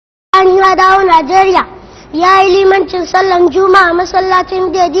Albani ya dawo Najeriya ya yi limancin sallar Juma'a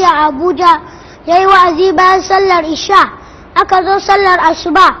masallacin Daidai a Abuja, ya yi wa'azi bayan sallar Isha. Aka zo sallar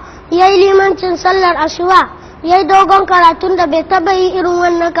Asuba, ya yi limancin sallar Asuba, ya yi dogon karatun da bai taɓa yi irin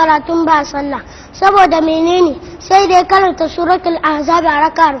wannan karatun ba a sallah. Saboda menene? Sai da ya karanta suratul Ahzab a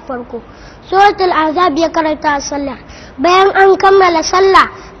raka'ar farko. Suratul Ahzab ya karanta a sallah. Bayan an kammala sallah,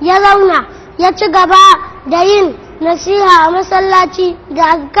 ya zauna ya ci gaba da yin nasiha a masallaci da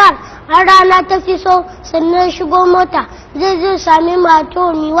azkar har rana ta fi so, sannan shigo mota zai sami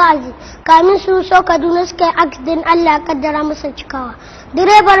mato mai wa'azi. Kamin su so Kaduna suka yi accident, Allah ya kaddara masa cikawa.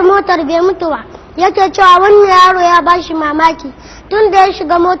 Direbar motar bai mutu ba, yake cewa wannan yaro ya bashi mamaki. Tun da ya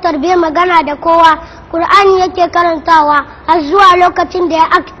shiga motar bai magana da kowa, Qur'ani yake karantawa har zuwa lokacin da ya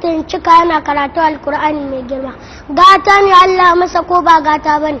accident cika yana karatu Al-Qur'ani mai girma. Gata ne Allah masa ko ba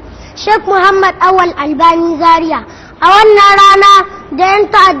gata bane? Sheick Muhammad Awal Albani Zaria a wannan rana da 'yan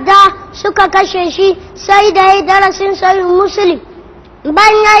ta'adda suka kashe shi, sai da ya yi darasin Sahih Muslim.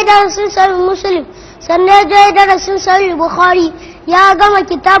 Bayan ya yi darasin Sahih Muslim, sannan ya yi darasin Sahih Bukhari, ya gama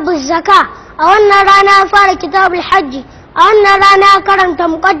kitabul zaka. A wannan rana ya fara kitabul hajji. A wannan rana ya karanta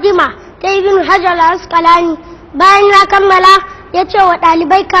muqaddima ta Ibn Hajar al-Asqalani. Bayan ya kammala, ya ce wa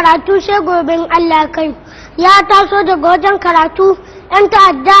ɗalibai karatu sai gobe in Allah kai. Ya taso daga wajen karatu, 'yan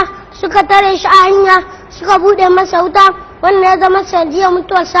ta'adda suka tare shi a hanya, suka bude masa wuta, wannan ya zama sanadiyar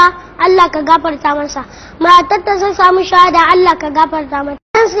mutuwarsa. Allah ka gafarta masa. Matar ta sai samu shahada, Allah ka gafarta mata.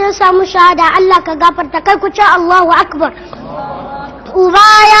 Ɗansa ya samu shahada, Allah ka gafarta. Kai ku ce Allahu Akbar. Uba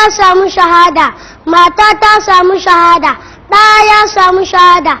ya samu shahada, mata ta samu shahada, ɗa ya samu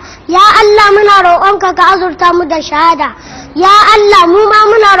shahada. Ya Allah muna roƙonka ka azurta mu da shahada. Ya Allah mu ma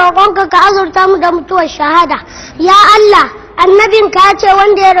muna roƙonka ka azurta mu da mutuwar shahada. Ya Allah annabinka ya ce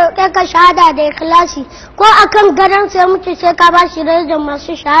wanda ya roƙe ka shahada da ikhlasi ko akan gadon sai mutu sai ka ba shi darajar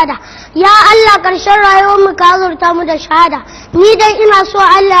masu shahada. Ya Allah ƙarshen rayuwar mu ka azurta mu da shahada. Ni dai ina so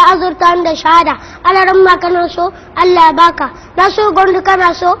Allah ya azurta mu da shahada. Alaran ma kana so Allah ya baka. Nasu Gondo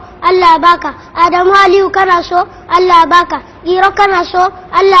kana so Allah ya baka. Adamu Aliyu kana so Allah ya baka. Iro kana so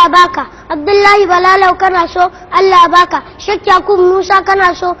Allah ya baka. Abdullahi Balalau kana so Allah ya baka. Sheick Yakub Musa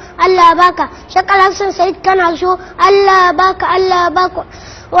kana so Allah ya baka. Sheick Alhassan Said kana so Allah ya baka. Allah ya baka.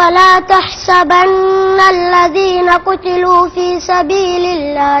 ولا تحسبن الذين قتلوا في سبيل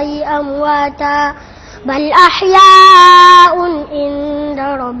الله أمواتا بل أحياء عند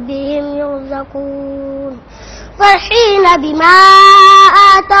ربهم يرزقون فرحين بما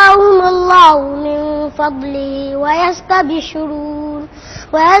آتاهم الله من فضله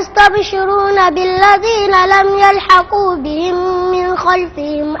ويستبشرون بالذين لم يلحقوا بهم من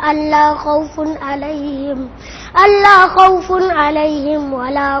خلفهم ألا خوف عليهم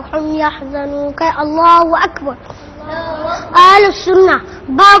ولا هم يحزنون. الله أكبر. أهل السنة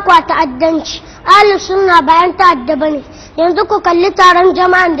باقوا تعدنش. أهل السنة بأن تعدبني. yanzu ku kalli taron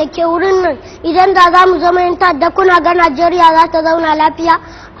jama'an da ke wurin nan, idan da za mu zama yin ta'adda kuna ga Najeriya za ta zauna lafiya,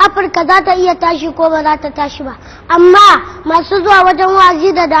 Afirka za ta iya tashi ko ba za ta tashi ba. Amma masu zuwa wajen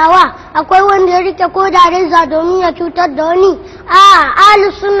wazi da dawa akwai wanda ya rike ko da reza domin ya cutar da wani.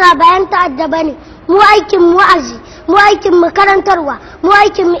 Ahlus sunna bayan ta'adda bane. Mu aikin mu wa'azi, mu aikin mu karantarwa, mu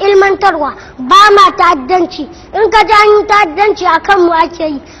aikin mu ilmantarwa, ba ma ta'addanci. In ka ji an yi ta'addanci akan mu ake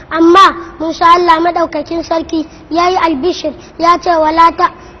yi. Amma Musa Allah madaukakin sarki yayi albishir, ya ce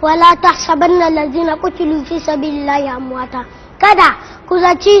wala tahsabanna allazina qutilu fi sabilillahi amwata. Kada ku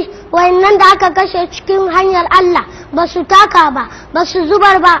zaci wayannan da aka kashe cikin hanyar Allah ba su taka ba, ba su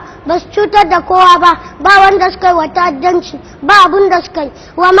zubar ba, ba su cutar da kowa ba, ba wanda suka yi wa ta'addanci, ba abun da suka yi.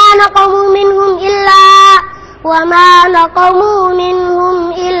 wa ma naqamu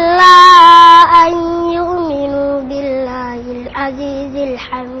minhum illa an yu'minu billahi al-azizil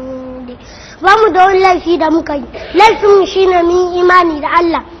hamid. Ba mu da wani laifi da muka yi. Laifin shine mun imani da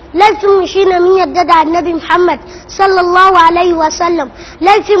Allah. Laifin shine mun yarda da Annabi Muhammad sallallahu alaihi wasallam.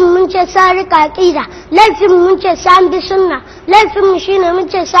 Laifin mun ce sa rika aqida. Laifin mun ce sa bi sunna. Laifin shine mun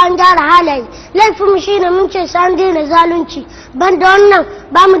ce sa gyara halaye. Laifin shine mun ce sa daina zalunci. Ban da wannan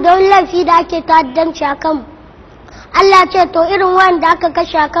ba mu da wani laifi da ake ta'addanci akan mu. Allah ce to irin wanda aka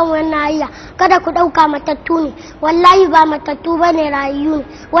kashe akan wannan ayya kada ku dauka matattu ne. Wallahi ba matattu bane, rayu ne.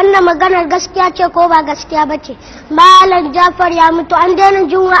 Wannan maganar gaskiya ce ko ba gaskiya bace? Malam Jafar ya mutu, an daina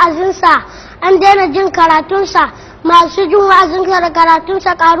jin wa'azinsa, an daina jin karatunsa. Masu jin wa'azin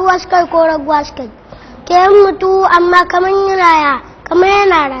karatunsa karuwa suka ko raguwa suka. Ke mutu amma kamar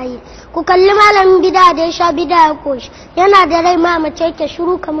yana raye. Ku kalli malamin bid'a da ya sha bid'a ya koshi, yana da rai ma mace yake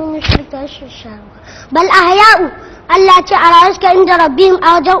shiru kamar mushrika shi shawa. Bal ahya'u Allah ce a rayuwarka inda rabbihim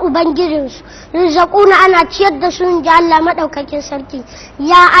a wajen ubangijinsu rizaquna ana ciyar da su inji Allah madaukakin sarki.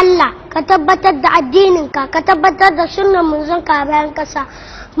 Ya Allah ka tabbatar da addininka, ka tabbatar da sunnan manzonka a bayan kasa.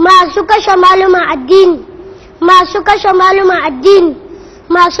 Masu kashe maluman addini,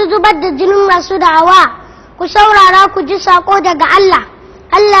 masu zubar da jinin masu da'awa, ku saurara ku ji sako daga Allah.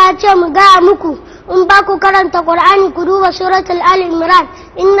 Allah ya ce mu ga muku in ba ku karanta Qur'ani ku duba suratul Ali Imran,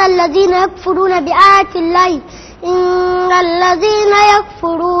 innal ladina yakfuruna bi ayati llahi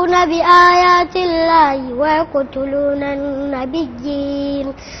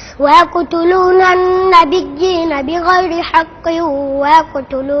ويقتلون النبيين بغير حق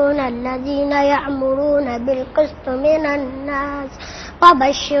ويقتلون الذين يأمرون بالقسط من الناس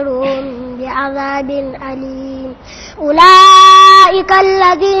فبشرهم بعذاب أليم. أولئك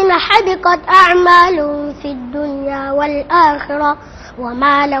الذين حبطت أعمالهم في الدنيا والآخرة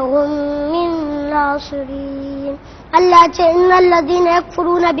وما لهم من ناصرين. Allah ce innal ladina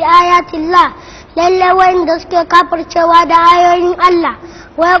yakfuruna bi ayatillah, lalle wanda suke kafircewa da ayoyin Allah,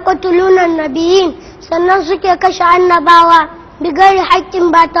 wa yaqtuluna an-nabiyyin, sannan suke kashe annabawa bigari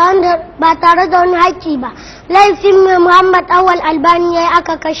haƙƙin ba tare da wani haƙƙi ba. Laifin mai Muhammad Awal Albani yayi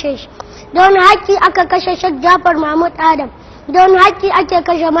aka kashe shi, da wani haƙƙi aka kashe Sheikh Jafar Mahmud Adam, da wani haƙƙi ake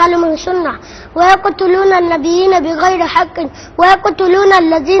kashe malamin sunna. Wa yaqtuluna an-nabiyyina bighairi haqqin wa yaqtuluna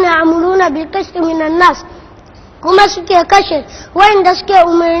allazina ya'muruna bil qisti minan nas, kuma suke kashe wanda suke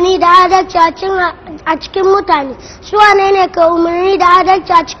umarni da adalci a cikin mutane. Su wane ne ka umarni da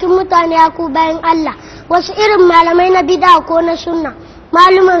adalci a cikin mutane ya ku bayan Allah? Wasu irin malamai na bid'a ko na sunna?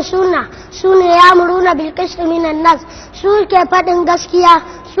 Maluman sunna su ne ya'muruna bil qisti minan nas, suke faɗin gaskiya,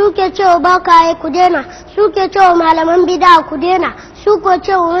 suke cewa bakaye ku dena, suke cewa malaman bid'a ku dena, su ko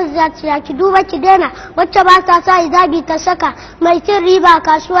cewa ya ki duba ki dena, wacce ba ta sa hijabi ta saka, mai cin riba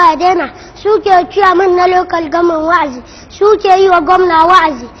kasuwa ya dena, suke ciya min na local gaman wa'azi, suke yi wa gwamna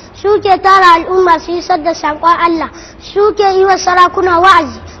wa'azi, suke tara al'umma su yi sadda saƙon Allah, suke yi wa sarakuna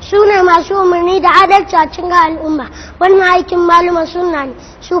wa'azi, su ne masu umarni da adalci a cikin al'umma. Wannan aikin malaman sunna ne,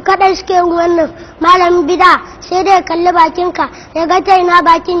 su kadai suke yin wannan. Malamin bid'a sai dai kalli bakinka ya ga ta ina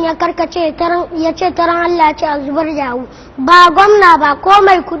bakin ya karkace ya ce taron Allah ya ce a zubar da yawu. Ba gwamna ba ko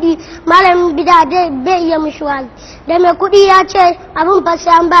mai kuɗi malamin bid'a bai iya mishi wa'azi. Da mai kuɗi ya ce abin fa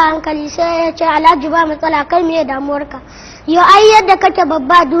sai an ba hankali sai ya ce Alhaji ba matsala, kai me damuwarka? Yo ai yadda kake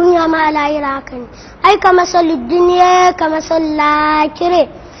babba duniya ma a lahira haka ne. Ai ka masalud duniya ka masallakire.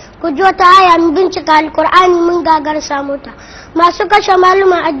 Ku ji wata aya mu bincika alkur'ani mun gagar samu ta. Masu kashe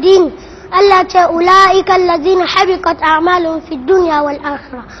maluman addini Allah ce ula'ika allazina habiqat a'maluhum fid dunya wal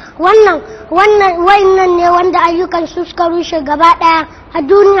akhirah. Wannan ne wanda ayyukan su suka rushe gaba daya a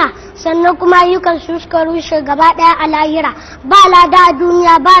duniya, sannan kuma ayyukan su suka rushe gaba daya a lahira. Ba lada a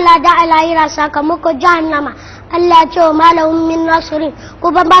duniya, ba lada a lahira, sakamakon jahannama. Allah ce wa malahum min nasirin,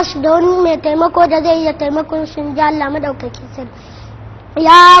 kuma ba su da wani mai taimako da zai iya taimakon sun ji Allah madaukakin sarki.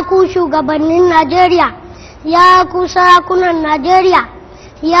 Ya ku shugabannin Najeriya, ya ku sarakunan Najeriya,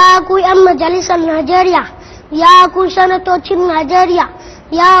 ya ku 'yan majalisar Najeriya, ya ku sanatocin Najeriya,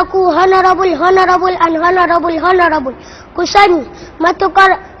 ya ku honorable and honorable, ku sani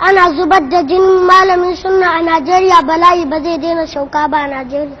matukar ana zubar da jinin malamin sunna a Najeriya bala'i ba zai daina sauka ba a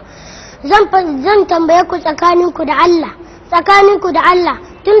Najeriya. Zan tambaye ku tsakaninku da Allah,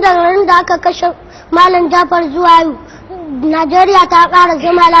 tun daga ran da aka kashe malam Jafar zuwa yau Najeriya ta ƙara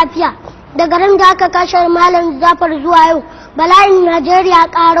zama lafiya. Daga ran da aka kashe malam Jafar zuwa yau bala'in Najeriya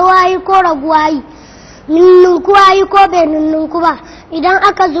ƙaruwa yi ko raguwa yi, nunnunkuwa yi ko bai nunnunku ba. Idan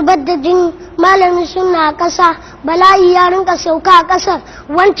aka zubar da jini malamin sunna a ƙasa bala'i ya rinka sauka a ƙasar,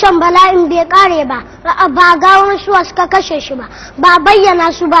 wancan bala'in bai ƙare ba, ba gawar suwa suka kashe shi ba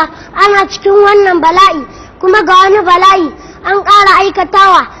bayyana su ba, ana cikin wannan bala'i. Kuma ga wani bala'i an ƙara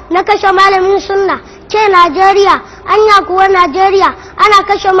aikatawa na kashe malamin sunna. Ce Najeriya, anya kuwa Najeriya ana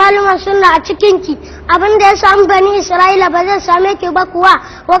kashe malaman sunna a cikinki, abin da ya samu bani Isra'ila ba zai same ki ba kuwa.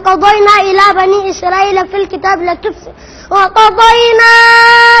 Wa qadayna ila bani Isra'ila fil kitab la tufsid wa qadayna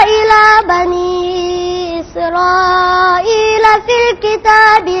ila bani Isra'ila fil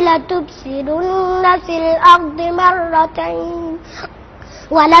kitab la tufsiduna fil ardi marratayn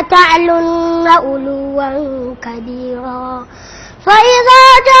wa la ta'lunna uluwan kabira. فإذا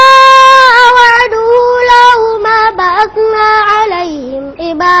جاء وعد أولاهما بعثنا عليهم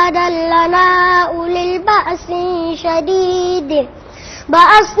عبادا لنا أولي البأس شديد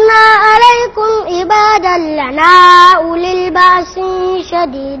بعثنا عليكم عبادا لنا أولي البأس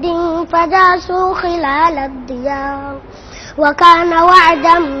شديد فجاسوا خلال الديار وكان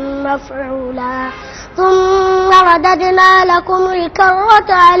وعدا مفعولا. ثم رددنا لكم الكرة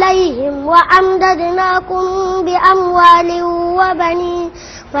عليهم وأمددناكم بأموال وبنين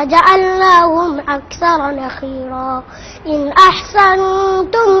فجعلناهم أكثر نخيرا إن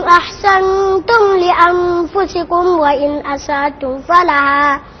أحسنتم أحسنتم لأنفسكم وإن أسأتم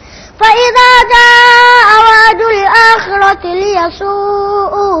فلها فإذا جاء وعد الآخرة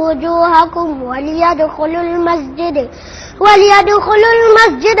ليسوءوا وجوهكم وليدخلوا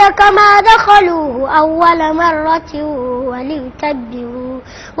المسجد كما دخلوه أول مرة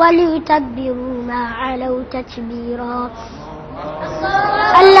وليتبروا ما علوا تتبيرا.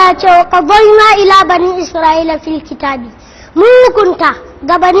 Allah ce wa qadayna ila bani Isra'ila fil kitabi, mun hukunta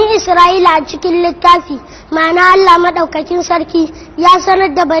ga bani Isra'ila a cikin littafi, ma'ana Allah madaukakin sarki ya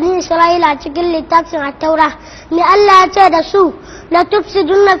sanar da bani Isra'ila a cikin littafin at-Taura. Me Allah ya ce da su, la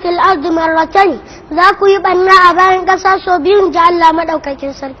tufsiduna fil ardi marratayn, za ku yi banna a bayan kasa so biyun, da Allah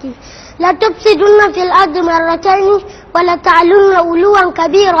madaukakin sarki. La tufsiduna fil ardi marratayn wa la ta'lunna uluwan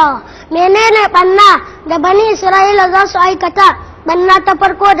kabira. Menene banna da bani Isra'ila za su aikata? Banna ta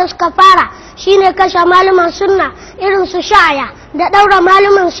farko da suka fara shine kashe malaman sunna irin su Sha'ya, da daura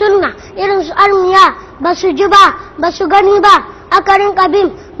malaman sunna irin su Armiya, ba su ji ba, ba su gani ba, aka rinka bin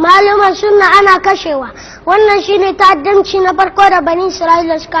malaman sunna ana kashewa. Wannan shine ta'addanci na farko da bani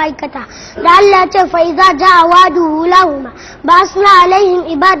Isra'ila suka aikata. Da Allah ya ce fa iza ja'a wa'du lahum ba'athna alaihim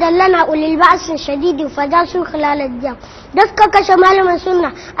ibadan lana ulil ba'sin shadidin fajasu khilal al-jam. Da suka kashe malaman sunna,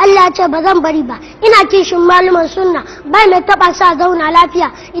 Allah ya ce ba zan bari ba, ina kishin malaman sunna, bai mai taba sa zauna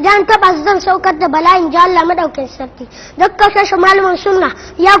lafiya, idan taba zan saukar da bala'in, ji Allah madaukakin sarki. Da suka kashe malaman sunna,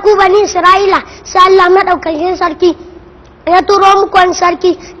 ya ku bani Isra'ila, sai Allah madaukakin sarki ya turo muku wani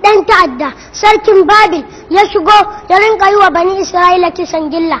sarki dan ta'adda, sarkin Babil, ya shigo ya rinka yi wa bani Isra'ila kisan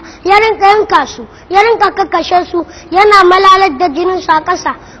gilla, ya rinka yanka su, ya rinka kakkashe su, yana malalar da jinin su a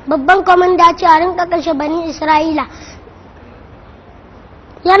ƙasa. Babban komanda ce a rinka kashe bani Isra'ila,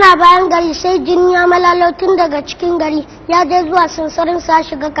 yana bayan gari sai jini ya malalo tun daga cikin gari ya je zuwa sansarin sa,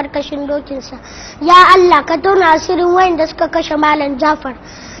 shiga karkashin dokinsa. Ya Allah ka tona asirin wayanda suka kashe Malam Jafar,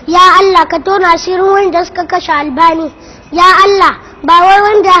 ya Allah ka tona asirin wayanda suka kashe Albani, ya Allah ba wai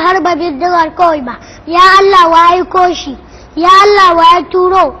wanda ya harba bindigar kawai ba, ya Allah wa ya koshi, ya Allah wa ya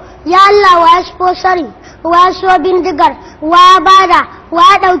turo, ya Allah wa ya sponsoring, wa ya so bindigar, wa ya bada, wa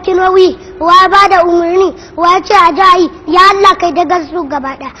ya dauki nauyi, wa ya bada umarni, wa ya ce a jayi, ya Allah kai da gasu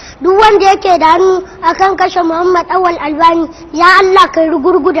gaba ɗaya. Duk wanda yake da hannu akan kashe Muhammad Awal Albani, ya Allah kai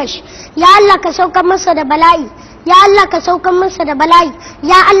rugurgu da shi, ya Allah ka saukar masa da bala'i, ya Allah ka saukar masa da bala'i,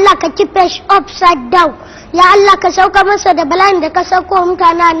 ya Allah ka kife shi upside down, ya Allah ka saukar masa da bala'in da ka sauko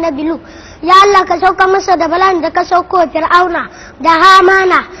mutane Annabi Lut, ya Allah ka saukar masa da bala'in da ka sauko Fir'auna da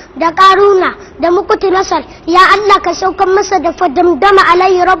Hamana da Karuna da Mukuti Nasar, ya Allah ka saukar masa da fadamdama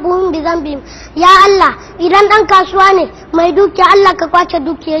alayhi rabbuhum bi dhanbihim. Ya Allah idan dan kasuwa ne mai dukiya, Allah ka kwace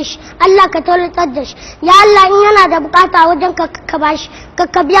dukiyar shi, Allah ka taulatar da shi, ya Allah in yana da bukata wajen ka bashi,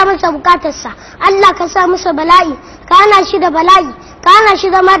 ka biya masa bukatarsa, Allah ka sa masa bala'i, ka hana shi da bala'i, ka hana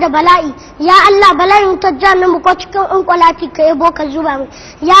shi zama da bala'i, ya Allah bala'in ta jahannama ko cikin unkulati ka yabo ka zuba mai,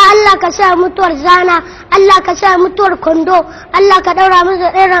 ya Allah ka sa mutuwar zana, Allah ka sa mutuwar kondo, Allah ka daura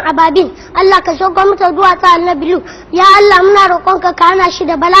masa ɗairan ababin, Allah ka sauka masa duwatsa Annabi Lut, ya Allah muna roƙonka ka hana shi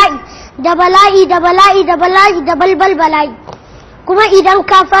da bala'i, da bala'i, da bala'i, da bala'i, da balbal bala'i. Kuma idan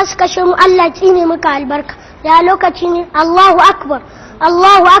ka fasa kashe mu, Allah tsine maka albarka. Ya lokaci ne, Allahu akbar,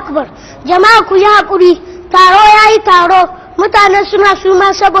 Allahu akbar. Jama'a ku yi haƙuri, taro yayi taro, mutane suna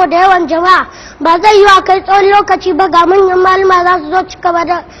suma saboda yawan jama'a, ba zai yi wa kai tsawon lokaci ba, ga manyan malama za su zo ci gaba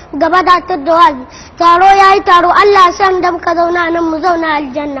da wazi. Taro ya yi taro, Allah ya san da muka zauna nan mu zauna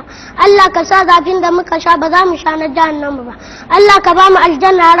aljanna, Allah ka sa zafin da muka sha ba za mu sha na jahannama ba, Allah ka ba mu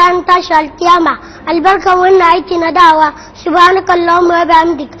aljanna ranar tashi alkiyama, albarkan wannan aiki na dawa. Subhanakallahumma wa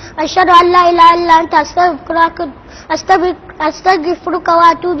bihamdik, ashhadu an la ilaha illa anta astaghfiruka wa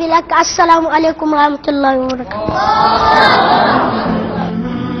atubu ilaik. Assalamu alaikum wa rahmatullahi wa barakatuh.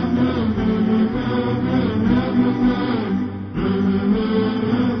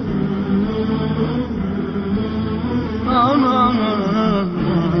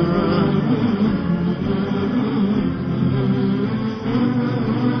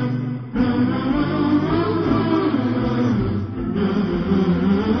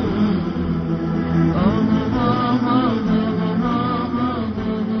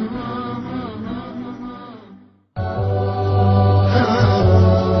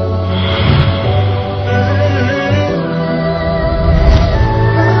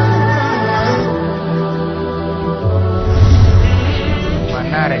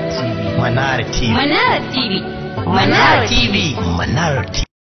 Manara TV. Manara TV.